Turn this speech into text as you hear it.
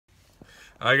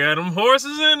I got them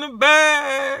horses in the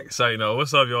back. So,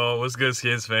 what's up, y'all? What's good,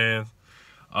 Skins fans?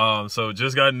 So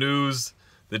just got news.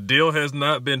 The deal has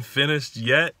not been finished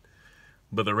yet,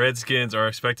 but the Redskins are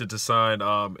expected to sign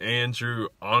Andrew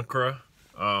Ankrah.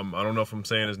 I don't know if I'm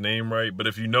saying his name right, but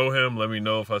if you know him, let me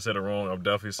know if I said it wrong. I'll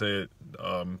definitely say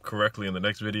it correctly in the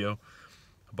next video.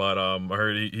 But I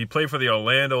heard he played for the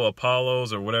Orlando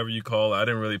Apollos, or whatever you call it. I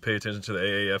didn't really pay attention to the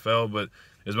AAFL, but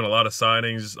there's been a lot of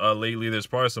signings lately. There's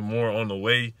probably some more on the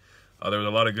way. There was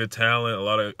a lot of good talent, a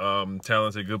lot of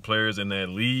talented, good players in that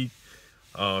league.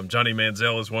 Johnny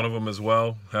Manziel is one of them as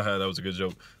well. That was a good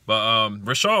joke. But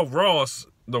Rashad Ross,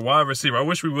 the wide receiver, I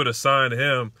wish we would have signed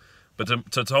him. But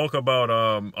to talk about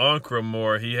Ankrah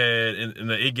more, he had, in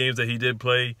the 8 games that he did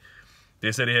play,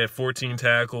 they said he had 14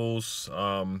 tackles,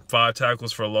 5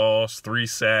 tackles for loss, 3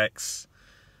 sacks,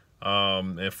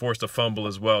 and forced a fumble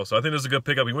as well. So I think this is a good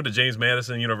pickup. He went to James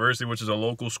Madison University, which is a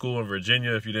local school in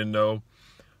Virginia, if you didn't know.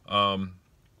 I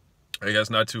guess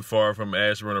not too far from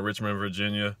Ashburn or Richmond,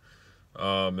 Virginia.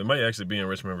 It might actually be in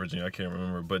Richmond, Virginia. I can't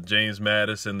remember. But James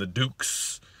Madison, the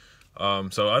Dukes.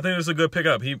 So I think it's a good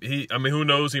pickup. I mean, who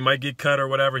knows? He might get cut or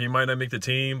whatever. He might not make the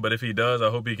team. But if he does,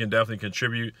 I hope he can definitely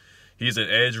contribute. He's an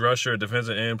edge rusher,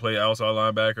 defensive end, play outside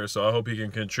linebacker. So I hope he can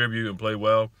contribute and play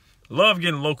well. Love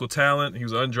getting local talent. He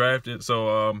was undrafted,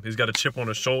 so he's got a chip on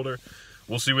his shoulder.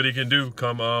 We'll see what he can do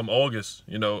come August,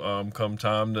 come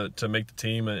time to make the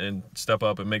team and step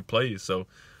up and make plays. So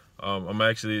I'm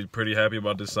actually pretty happy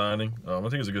about this signing. I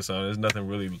think it's a good signing. There's nothing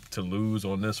really to lose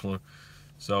on this one.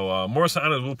 So more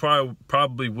signings will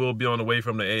probably will be on the way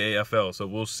from the AAFL. So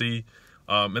we'll see.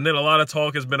 And then a lot of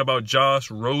talk has been about Josh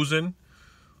Rosen,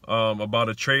 about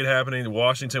a trade happening in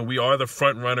Washington. We are the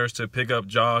front runners to pick up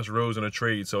Josh Rosen in a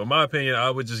trade. So in my opinion, I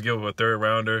would just give him a 3rd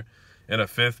rounder and a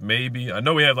 5th, maybe. I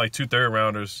know we have like 2 3rd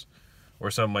rounders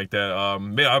or something like that.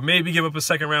 I maybe give up a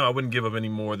 2nd round. I wouldn't give up any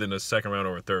more than a 2nd round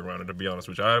or a 3rd rounder, to be honest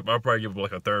with you. I'll probably give up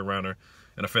like a 3rd rounder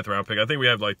and a 5th round pick. I think we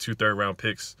have like 2 3rd round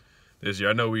picks this year.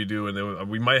 I know we do, and then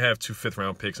we might have 2 5th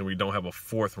round picks, and we don't have a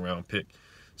 4th round pick.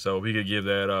 So we could give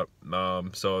that up.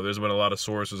 So there's been a lot of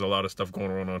sources, a lot of stuff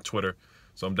going on Twitter.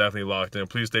 So I'm definitely locked in.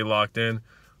 Please stay locked in.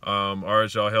 All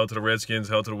right, y'all. Hell to the Redskins.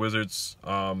 Hell to the Wizards.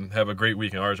 Have a great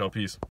weekend. All right, y'all. Peace.